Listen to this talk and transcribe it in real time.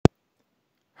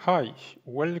Hi,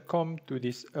 welcome to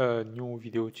this new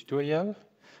video tutorial,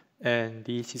 and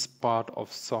this is part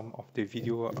of some of the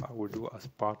video I will do as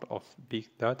part of big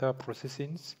data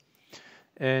processing.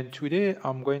 And today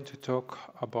I'm going to talk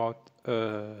about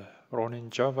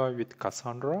running Java with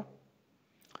Cassandra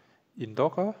in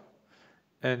Docker.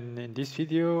 And in this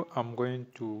video I'm going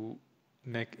to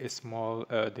make a small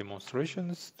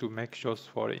demonstrations to make just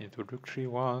for introductory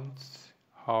ones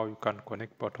how you can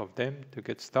connect both of them to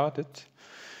get started.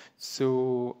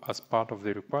 So as part of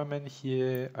the requirement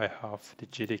here, I have the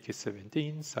JDK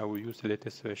 17. So I will use the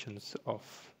latest versions of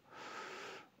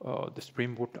the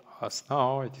Spring Boot as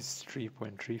now. It is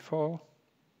 3.34.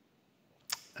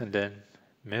 And then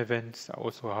Maven, I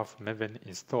also have Maven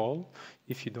installed.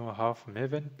 If you don't have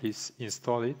Maven, please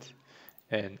install it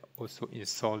and also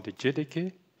install the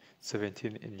JDK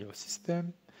 17 in your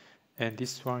system. And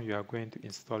this one, you are going to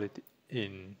install it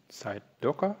inside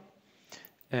Docker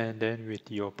and then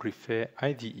with your preferred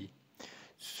IDE.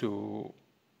 So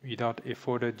without a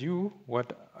further ado,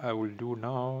 what I will do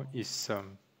now is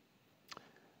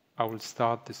I will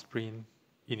start the Spring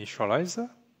initializer.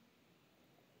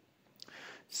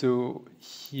 So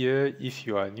here, if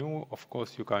you are new, of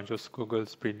course, you can just Google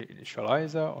Spring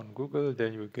initializer on Google,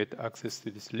 then you get access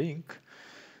to this link.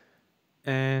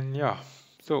 And yeah,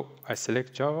 so I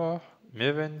select Java,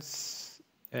 Mavens,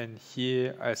 and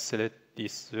here I select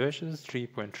this version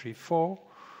 3.34,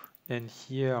 and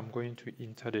here I'm going to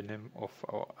enter the name of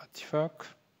our artifact,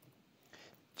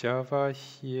 Java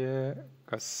here,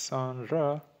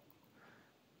 Cassandra,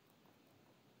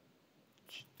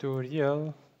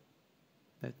 tutorial,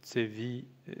 let's say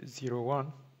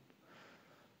V01,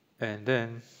 and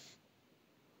then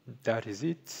that is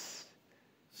it.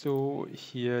 So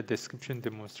here, description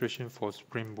demonstration for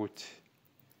Spring Boot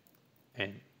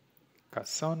and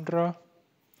Cassandra.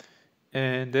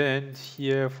 And then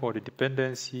here for the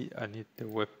dependency, I need the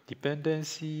web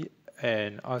dependency.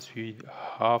 And as we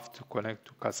have to connect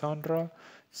to Cassandra,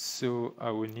 so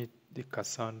I will need the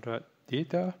Cassandra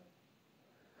data.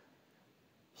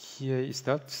 Here is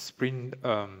that Spring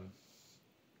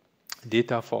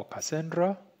data for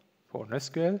Cassandra, for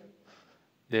NoSQL.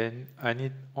 Then I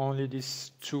need only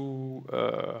these two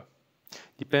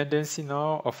dependency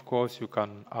now. Of course, you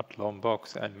can add Lombok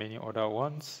and many other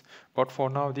ones. But for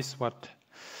now, this is what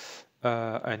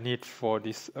I need for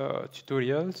this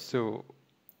tutorial. So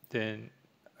then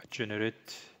I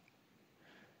generate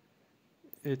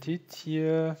edit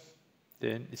here.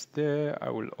 Then it's there. I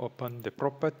will open the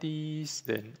properties.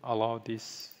 Then allow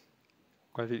this.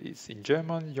 Because it is in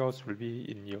German, yours will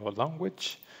be in your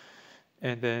language.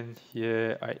 And then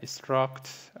here I extract,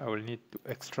 I will need to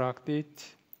extract it.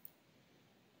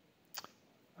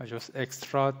 I just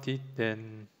extract it,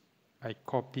 then I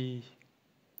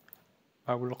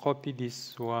will copy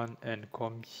this one and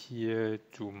come here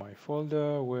to my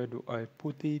folder. Where do I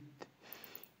put it?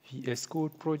 VS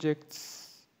Code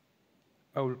projects.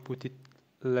 I will put it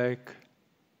like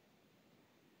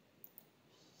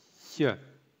here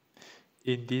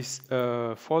in this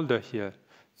folder here.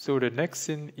 So the next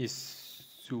thing is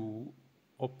to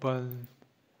open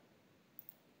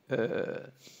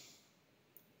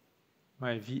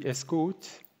my VS Code,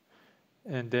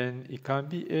 and then it can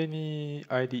be any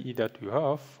IDE that you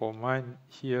have. For mine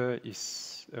here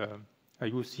is I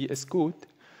use VS Code.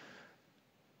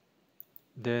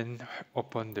 Then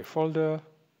open the folder,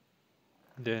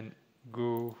 then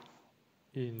go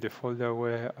in the folder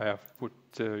where I have put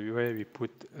where we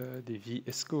put the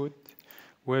VS Code,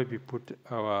 where we put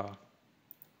our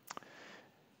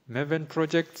Maven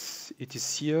projects. It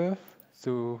is here,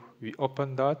 so we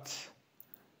open that,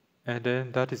 and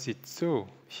then that is it. So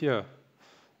here,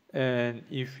 and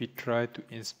if we try to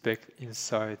inspect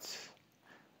inside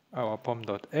our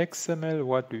pom.xml,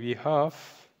 what do we have?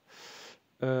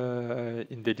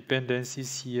 In the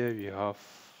dependencies here, we have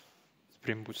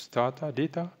Spring Boot starter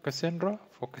data, Cassandra,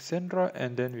 for Cassandra,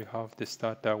 and then we have the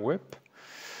starter web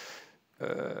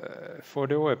for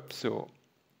the web. So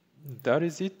that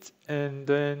is it. And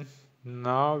then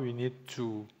now we need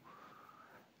to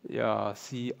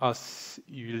see as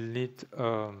you will need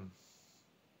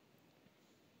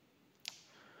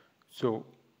so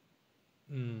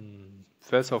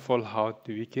first of all, how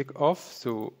do we kick off?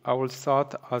 So I will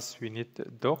start as we need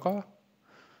Docker.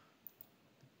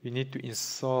 We need to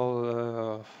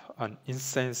install an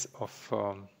instance of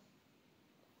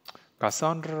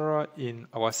Cassandra in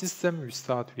our system. We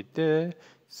start with there.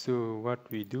 So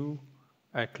what we do,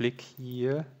 I click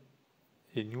here,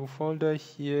 a new folder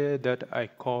here that I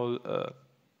call a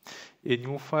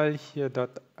new file here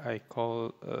that I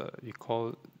call we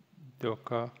call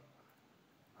Docker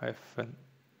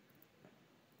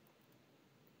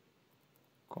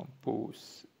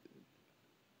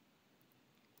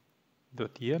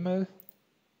compose.yaml.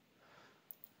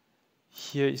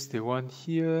 Here is the one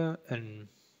here, and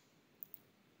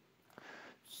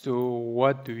so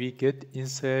what do we get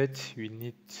inside? We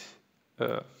need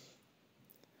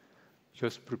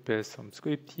just prepare some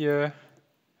script here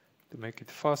to make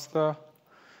it faster.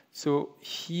 So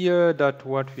here that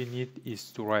what we need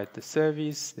is to write the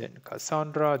service, then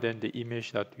Cassandra, then the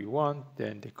image that we want,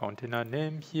 then the container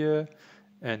name here,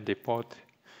 and the port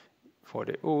for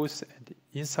the host and the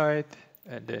inside,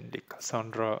 and then the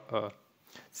Cassandra,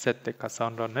 set the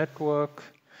Cassandra network.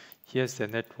 Here's the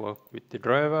network with the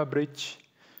driver bridge.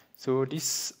 So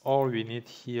this all we need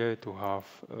here to have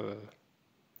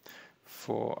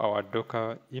for our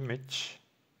Docker image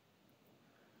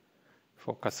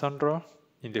for Cassandra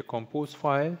in the compose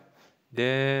file.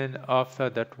 Then after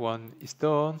that one is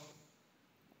done,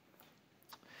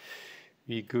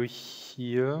 we go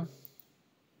here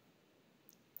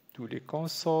to the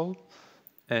console,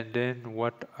 and then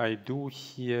what I do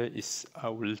here is I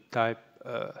will type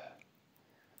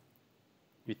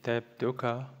we type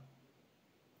docker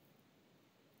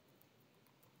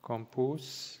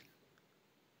compose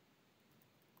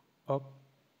up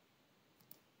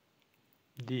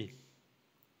d,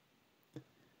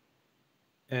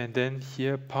 and then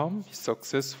here pump is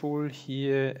successful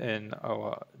here and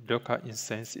our Docker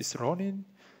instance is running.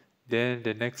 Then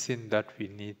the next thing that we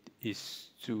need is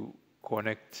to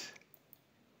connect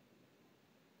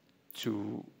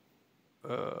to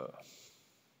the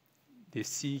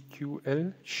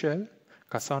CQL shell,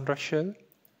 Cassandra shell.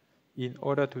 In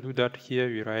order to do that, here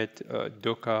we write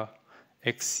docker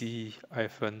xc-it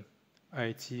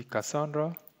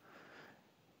Cassandra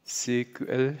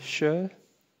CQL shell.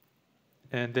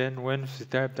 And then when we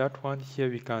type that one here,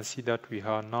 we can see that we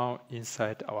are now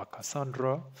inside our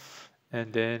Cassandra.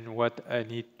 And then what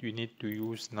we need to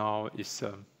use now is,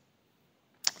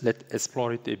 let's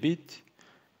explore it a bit.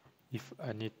 If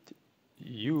I need to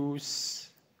use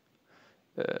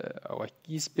our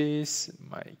key space,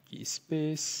 my key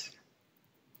space,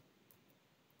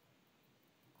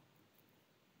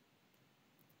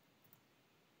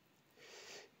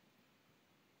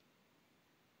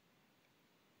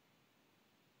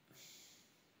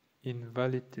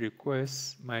 invalid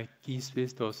request, my key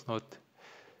space does not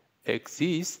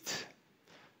exist,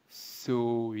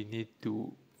 so we need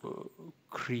to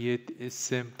create a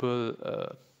simple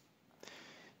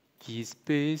key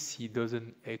space. It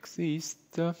doesn't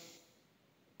exist.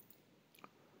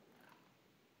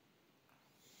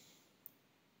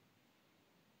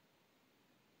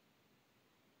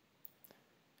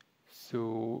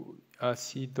 So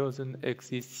as it doesn't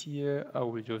exist here, I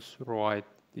will just write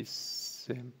this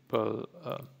simple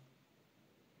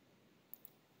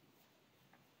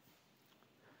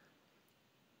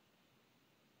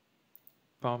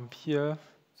pump here.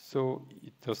 So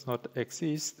it does not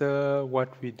exist.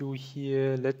 What we do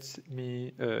here, let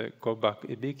me go back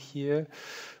a bit here.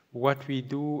 What we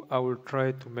do, I will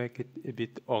try to make it a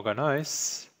bit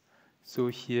organized. So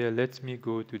here, let me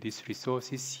go to these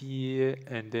resources here,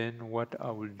 and then what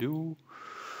I will do,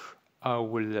 I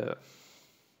will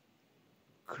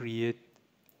create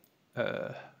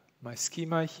my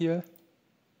schema here,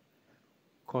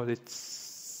 call it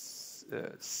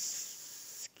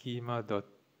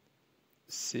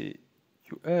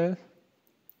schema.cql.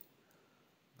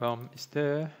 BAM is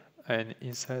there, and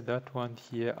inside that one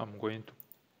here, I'm going to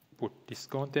put this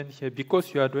content here.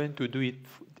 Because you are going to do it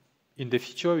in the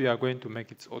future, we are going to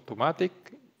make it automatic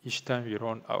each time we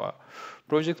run our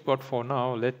project. But for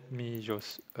now, let me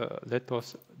just let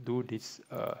us do this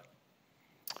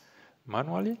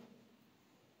manually.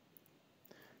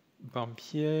 BAM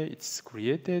here, it's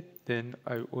created. Then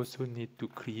I also need to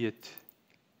create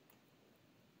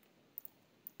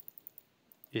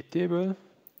a table.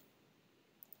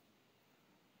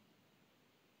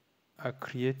 I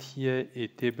create here a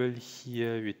table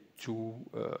here with two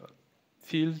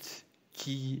fields,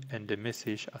 key and the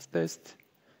message as test.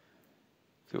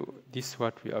 So this is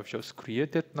what we have just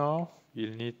created now.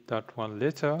 We'll need that one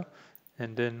later.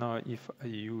 And then now if I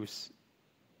use,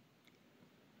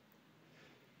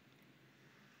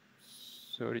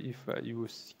 if I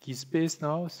use key space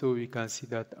now, so we can see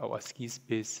that our key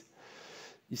space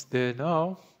is there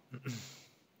now.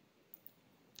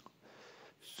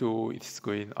 So it's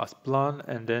going as planned.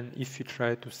 And then if you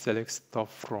try to select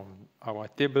stuff from our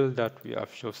table that we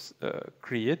have just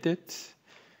created,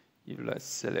 if let's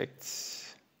select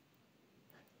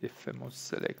the famous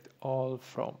select all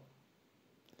from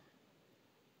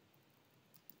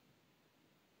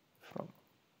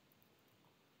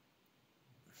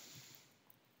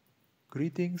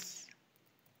greetings.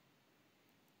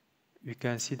 we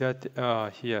can see that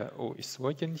here, oh, it's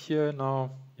working here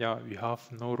now. Yeah, we have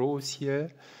no rows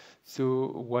here. So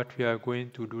what we are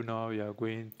going to do now, we are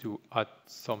going to add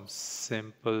some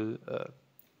sample,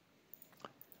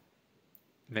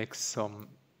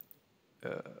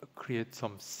 create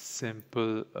some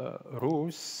sample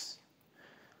rows.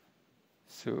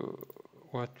 So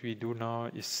what we do now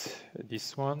is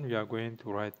this one. We are going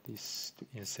to write this to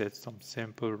insert some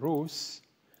sample rows.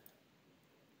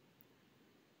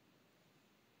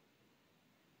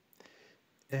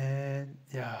 And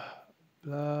yeah,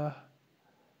 blah.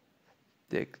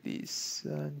 Take this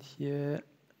one here.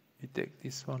 We take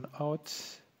this one out.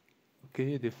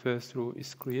 Okay, the first row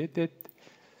is created.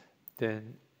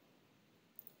 Then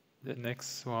the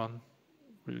next one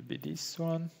will be this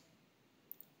one.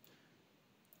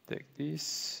 Take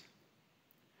this,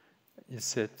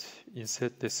 insert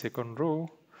the second row,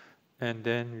 and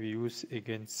then we use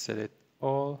again select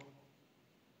all.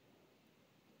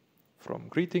 From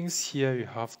greetings, here we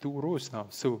have 2 rows now.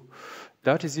 So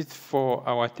that is it for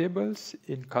our tables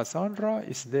in Cassandra.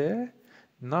 Is there.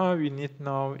 Now we need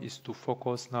now is to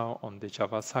focus now on the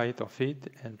Java side of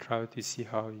it and try to see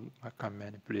how I can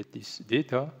manipulate this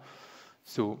data.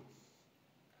 So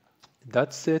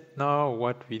that's it. Now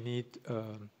what we need,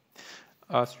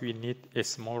 as we need a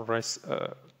small REST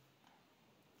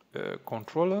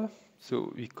controller.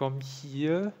 So we come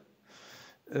here.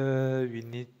 We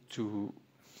need to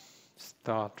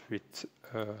start with,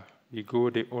 we go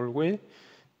the old way.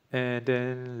 And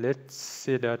then let's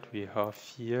say that we have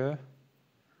here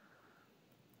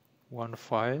one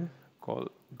file called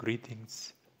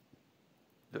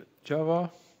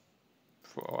greetings.java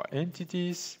for our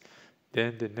entities.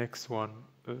 Then the next one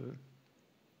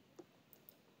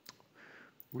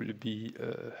will be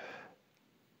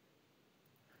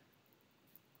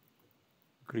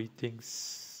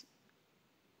greetings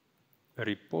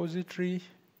repository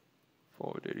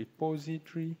for the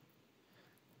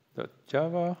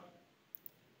repository.java.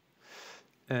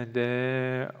 And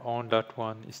then on that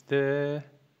one is there.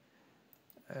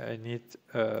 I need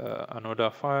another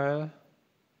file,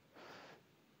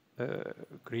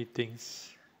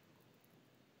 greetings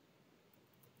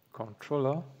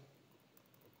controller.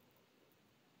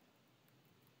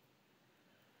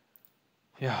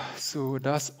 Yeah, so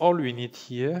that's all we need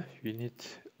here. We need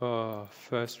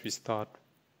first we start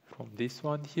from this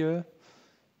one here.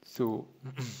 So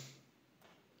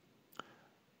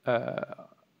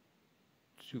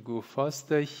to go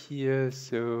faster here,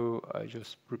 so I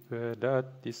just prepare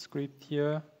this script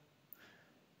here.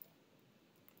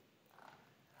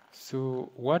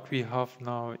 So what we have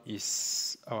now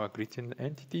is our greeting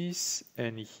entities,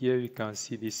 and here you can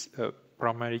see this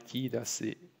primary key, that's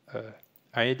the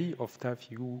ID of that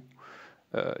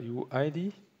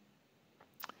UUID.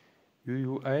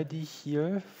 UUID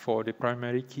here for the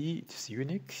primary key, it's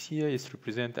unique. Here is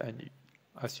represent an,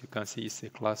 as you can see, it's a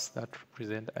class that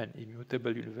represents an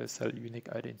immutable universal unique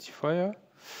identifier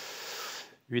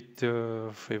with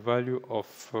a value of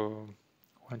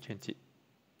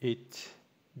 128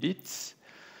 bits.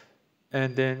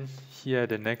 And then here,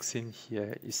 the next thing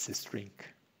here is the string,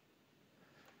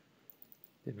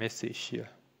 the message here.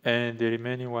 And the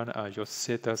remaining one are just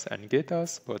setters and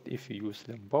getters, but if you use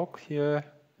them both here,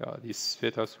 these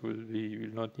setters will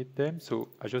not need them. So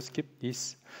I just keep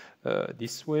this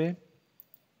this way.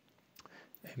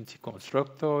 Empty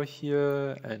constructor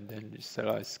here, and then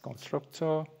initialize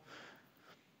constructor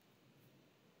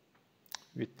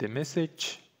with the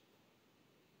message.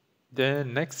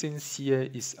 Then next thing here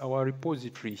is our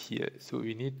repository here. So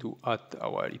we need to add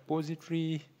our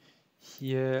repository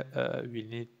here. We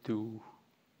need to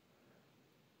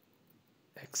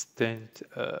extend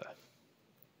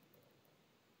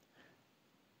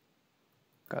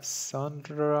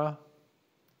Cassandra,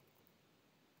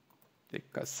 the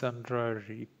Cassandra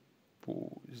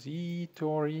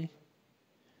repository,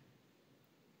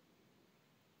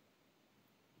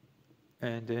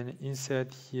 and then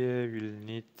inside here we'll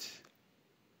need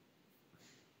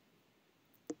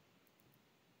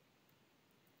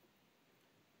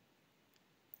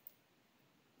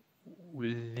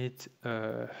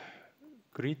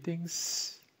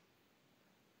greetings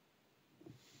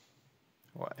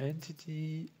or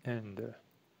entity and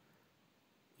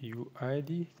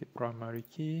UID, the primary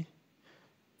key,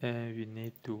 and we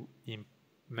need to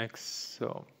make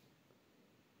some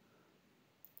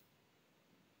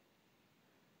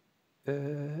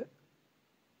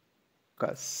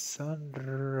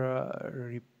Cassandra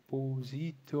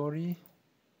repository.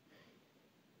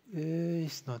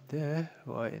 It's not there.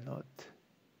 Why not?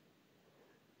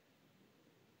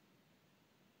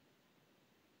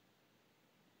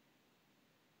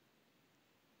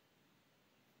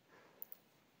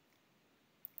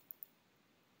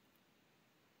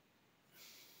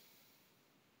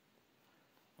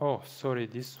 Oh, sorry,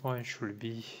 this one should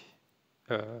be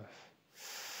what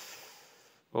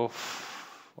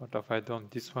have I done?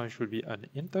 This one should be an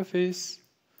interface.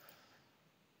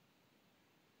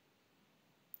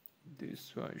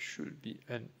 This one should be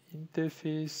an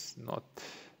interface, not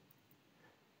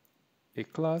a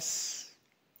class.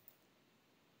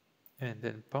 And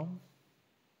then POM.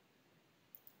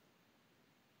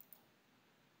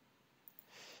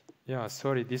 Yeah,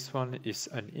 sorry, this one is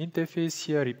an interface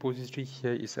here. Repository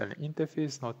here is an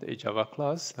interface, not a Java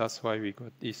class. That's why we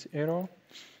got this error.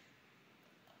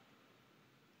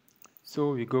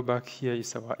 So we go back, here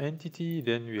is our entity.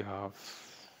 Then we have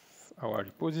our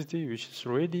repository, which is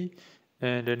ready.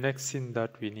 And the next thing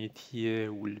that we need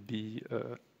here will be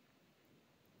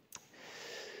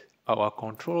our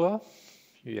controller.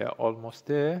 We are almost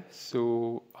there.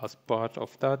 So as part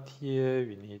of that here,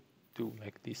 we need to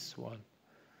make this one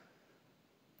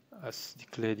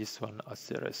declare this one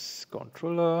as a REST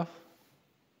controller.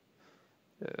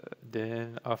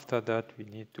 Then after that, we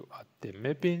need to add the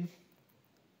mapping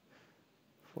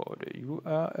for the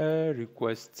URL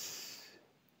request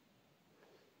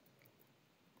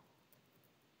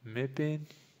mapping.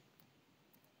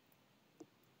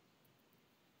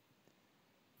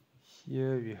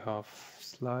 Here we have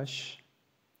slash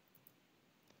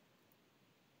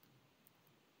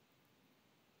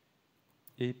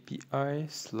API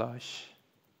slash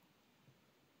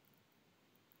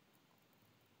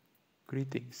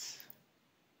greetings.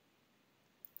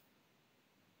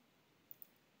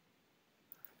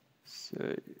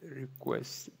 So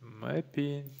request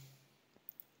mapping.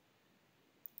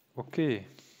 Okay,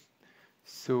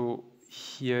 so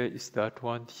here is that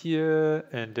one here,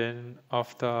 and then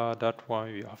after that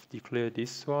one we have declared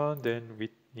this one. Then we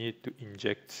need to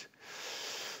inject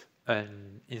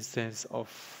an instance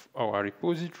of our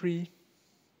repository.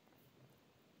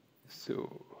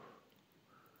 So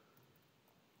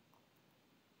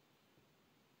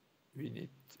we need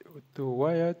auto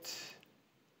wired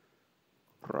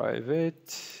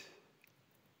private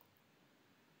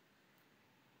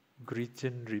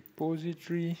greeting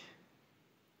repository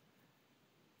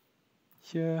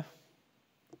here.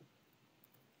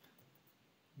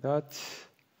 That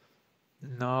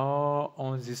now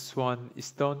on this one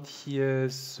is done here.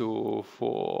 So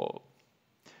for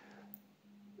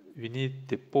we need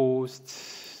the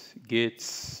post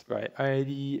gets by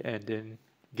ID and then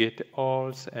get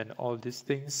alls and all these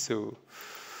things. So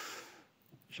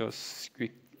just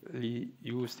quickly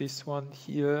use this one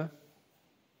here.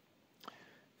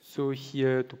 So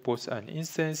here to post an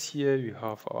instance, here we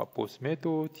have our post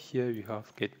method, here we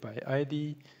have get by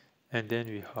ID, and then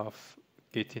we have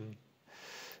getting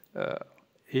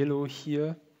hello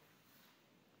here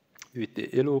with the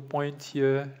hello point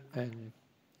here, and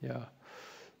yeah,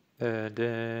 and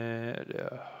then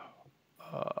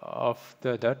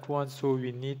after that one, so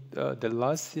we need the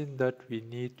last thing that we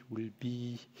need will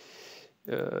be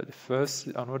the first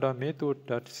another method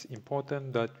that's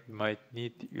important that we might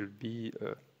need will be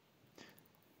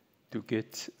to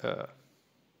get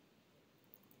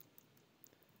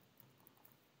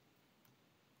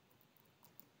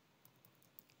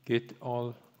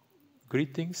all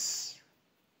greetings,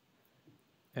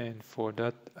 and for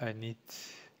that I need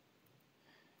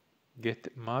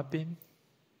get mapping.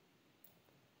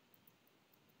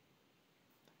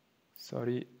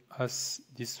 Sorry, as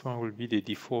this one will be the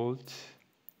default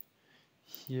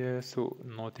here, so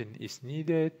nothing is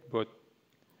needed, but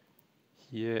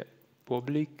here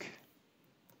public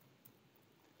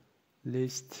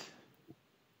list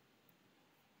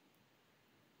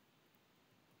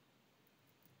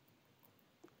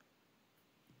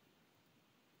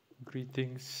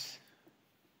greetings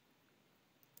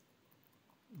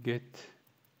get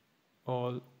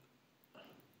all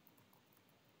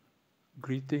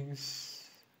greetings.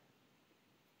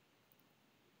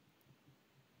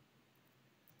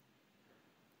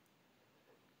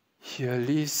 Here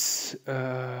list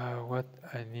what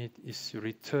I need is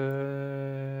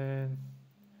return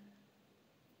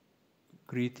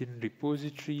greeting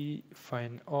repository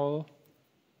find all,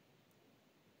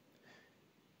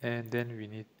 and then we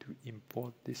need to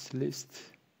import this list.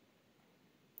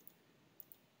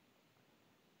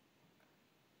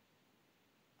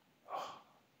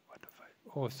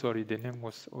 Oh, sorry, the name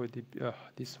was already,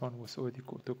 this one was already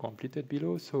completed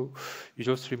below, so you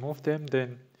just remove them,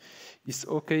 then it's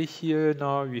okay. Here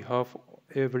now we have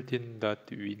everything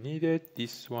that we needed.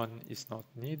 This one is not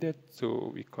needed,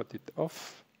 so we cut it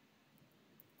off.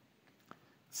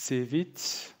 Save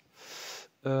it.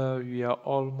 We are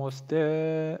almost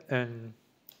there, and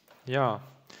yeah.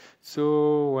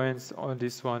 So once all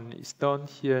this one is done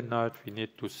here, now we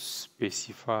need to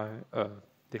specify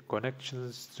the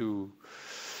connections to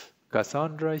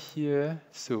Cassandra here.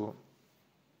 So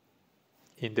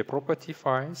in the property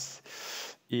files,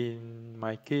 in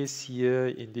my case here,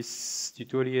 in this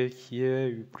tutorial here,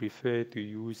 we prefer to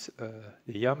use the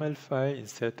YAML file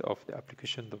instead of the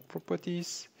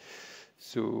application.properties.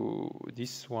 So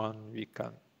this one we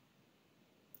can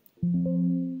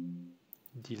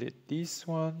delete this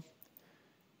one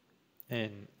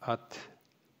and add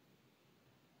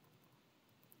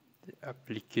the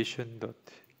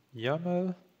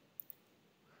application.yaml.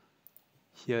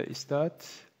 Here is that,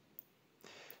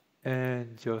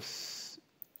 and just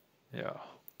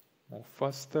move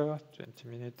faster, 20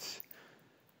 minutes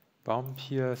bump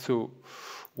here. So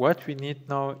what we need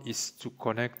now is to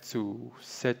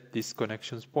set this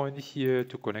connections point here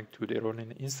to connect to the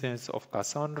running instance of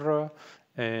Cassandra.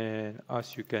 And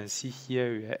as you can see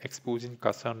here, we are exposing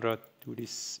Cassandra to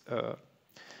this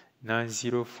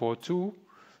 9042.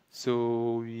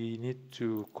 So we need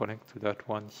to connect to that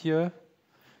one here.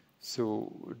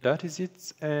 So that is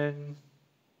it. And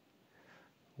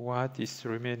what is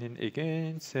remaining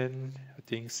again? And I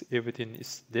think everything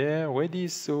is there ready.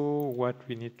 So what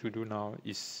we need to do now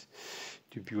is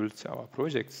to build our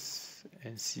projects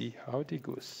and see how it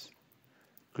goes.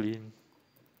 Clean,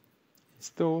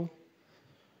 install.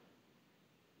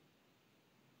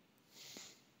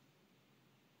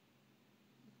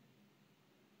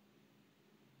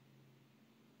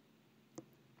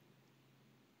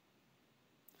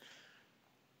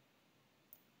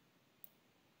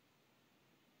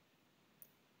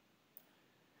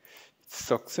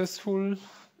 Successful.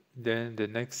 Then the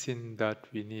next thing that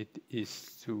we need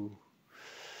is to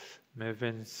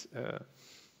Maven's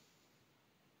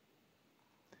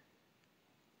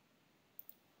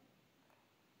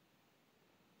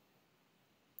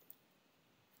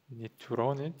need to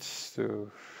run it.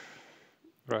 So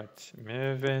right,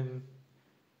 Maven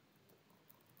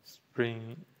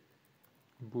Spring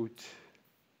Boot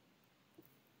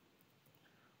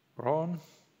run.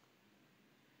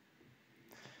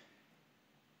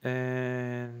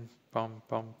 And pum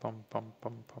pum pum pum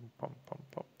pum pum pum pum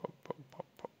pum pum pum pum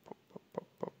pum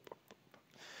pum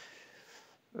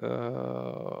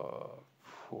pum.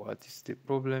 What is the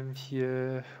problem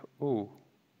here? Oh,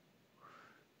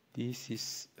 this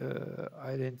is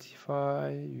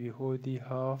identify. We already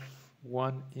have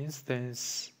one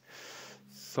instance.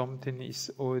 Something is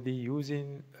already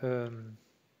using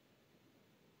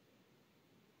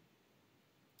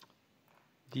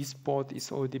this port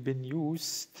is already been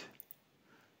used.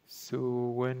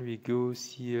 So when we go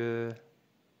here,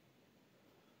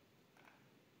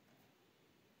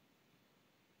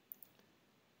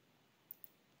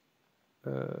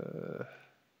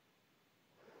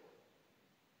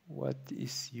 what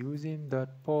is using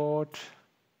that port?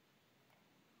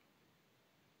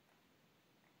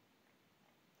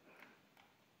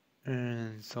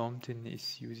 And something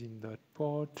is using that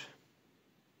port.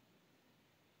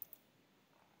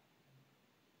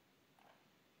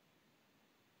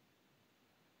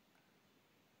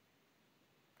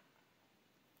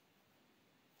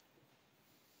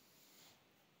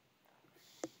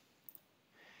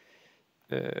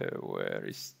 Where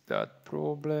is that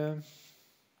problem?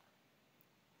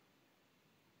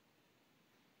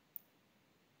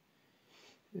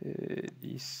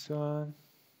 This one.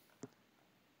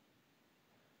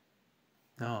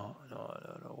 No,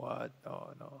 what?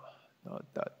 No,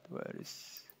 not that. Where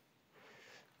is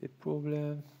the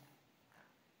problem?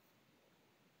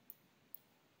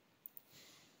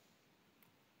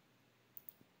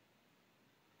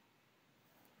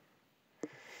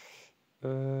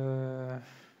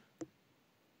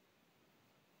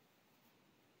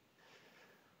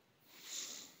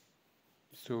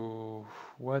 So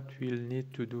what we'll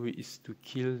need to do is to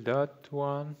kill that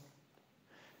one,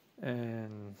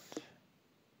 and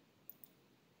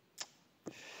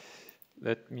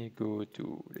let me go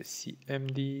to the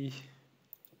CMD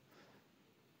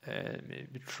and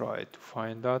maybe try to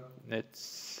find that.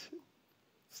 Let's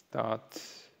start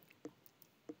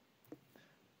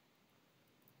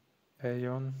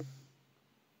Aeon.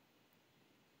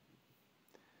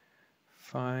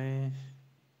 Fine.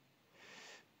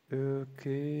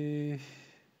 Okay.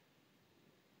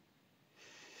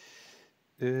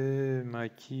 My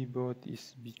keyboard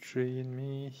is betraying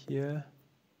me here.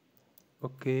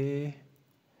 Okay.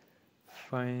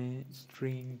 Fine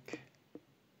string.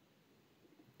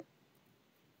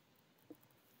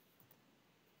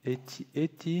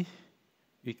 $80.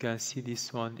 We can see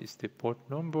this one is the port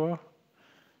number.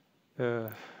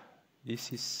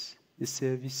 This is the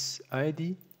service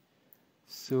ID.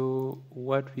 So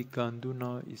what we can do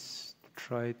now is to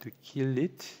try to kill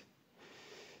it.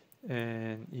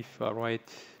 And if I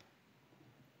write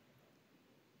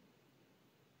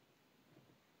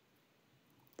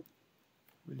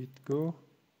will it go?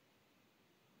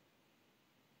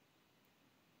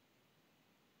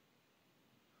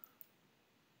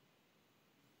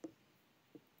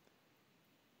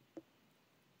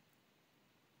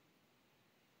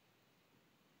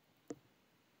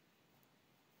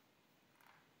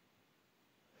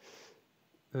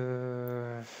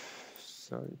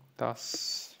 Sorry,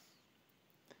 task.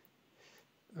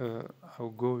 I'll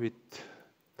go with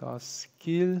task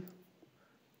skill.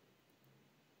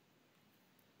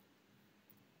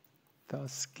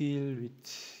 Task skill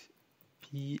with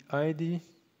PID.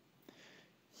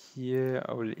 Here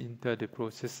I will enter the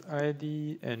process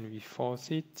ID and we force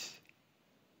it.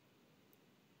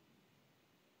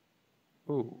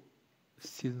 Oh,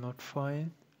 still not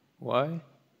fine. Why?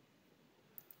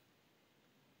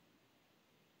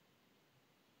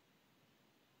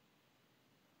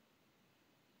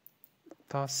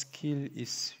 Task skill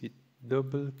is with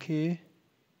double K.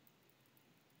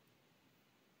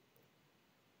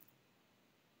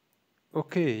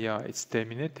 Okay, yeah, it's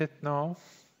terminated now.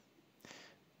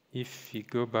 If we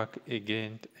go back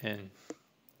again and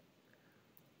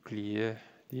clear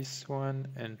this one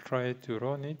and try to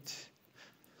run it,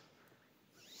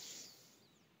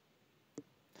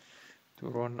 to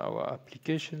run our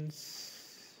applications,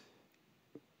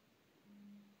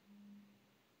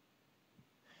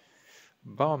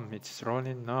 bam, it's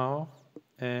running now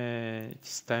and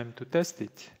it's time to test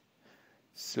it.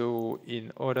 So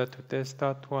in order to test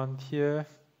that one here,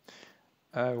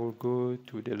 I will go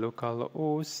to the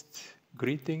localhost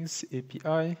greetings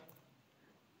API.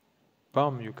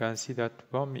 Bam, you can see that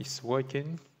bam is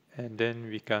working, and then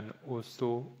we can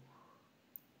also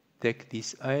take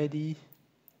this ID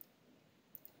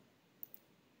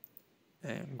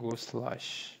and go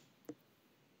slash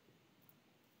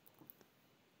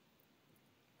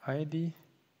ID.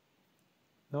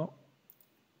 No,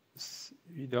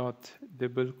 without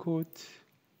double quote.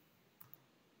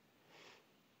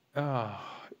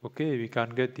 Okay, we can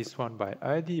get this one by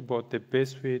ID, but the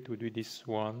best way to do this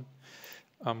one,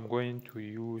 I'm going to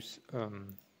use,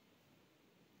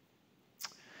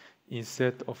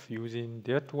 instead of using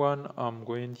that one, I'm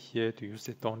going here to use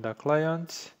the Thunder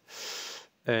client.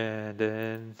 And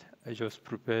then I just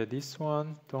prepare this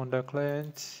one, Thunder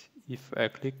client. If I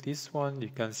click this one, you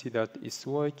can see that it's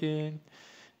working.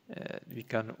 We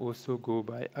can also go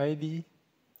by ID.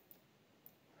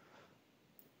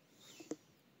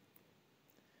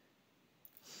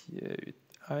 Here with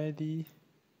ID.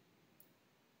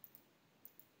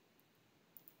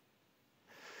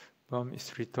 BAM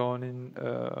is returning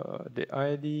the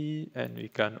ID, and we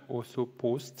can also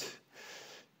post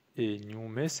a new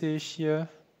message here.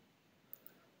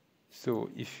 So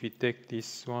if we take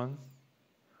this one,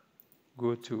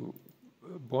 go to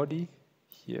body,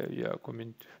 here we are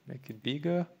going to make it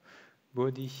bigger,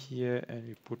 body here, and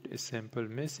we put a sample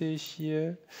message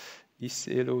here. This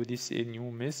hello, this is a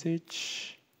new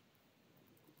message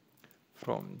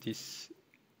from this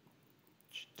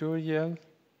tutorial.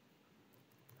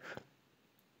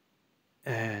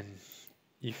 And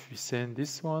if we send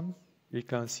this one, we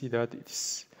can see that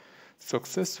it's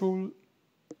successful.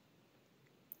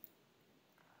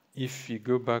 If we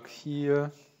go back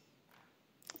here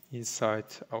inside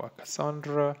our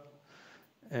Cassandra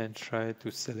and try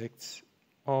to select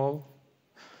all,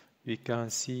 we can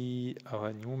see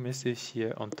our new message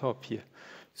here on top here.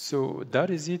 So that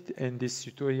is it. In this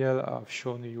tutorial, I've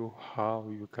shown you how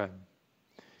you can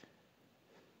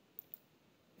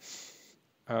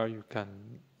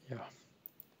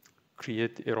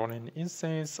create a running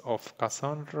instance of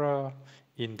Cassandra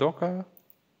in Docker.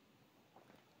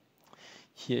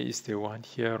 Here is the one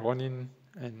here running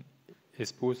and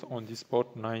exposed on this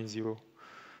port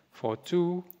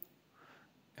 9042.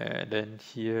 And then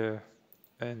here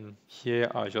and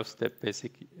here are just the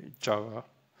basic Java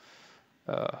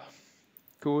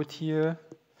code here.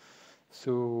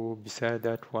 So beside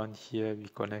that one here, we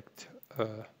connect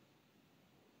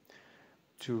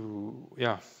to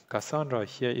Cassandra.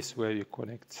 Here is where we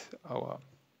connect our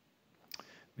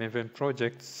Maven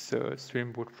projects,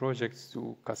 Spring Boot projects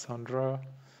to Cassandra,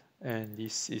 and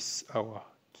this is our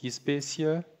key space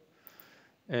here.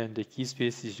 And the key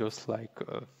space is just like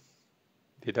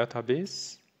the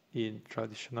database in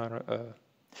traditional,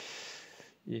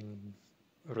 in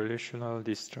relational,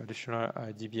 this traditional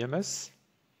DBMS.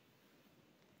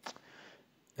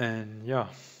 And yeah,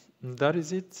 that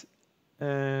is it.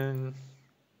 And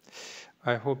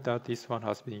I hope that this one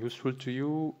has been useful to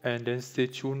you, and then stay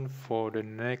tuned for the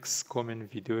next coming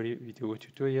video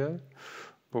tutorial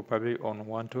probably on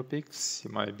one topic.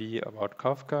 It might be about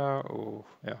Kafka or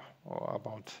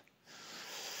about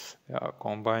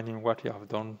combining what you have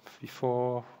done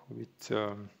before with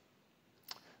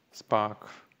Spark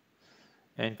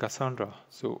and Cassandra.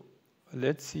 So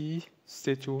let's see.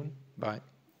 Stay tuned. Bye.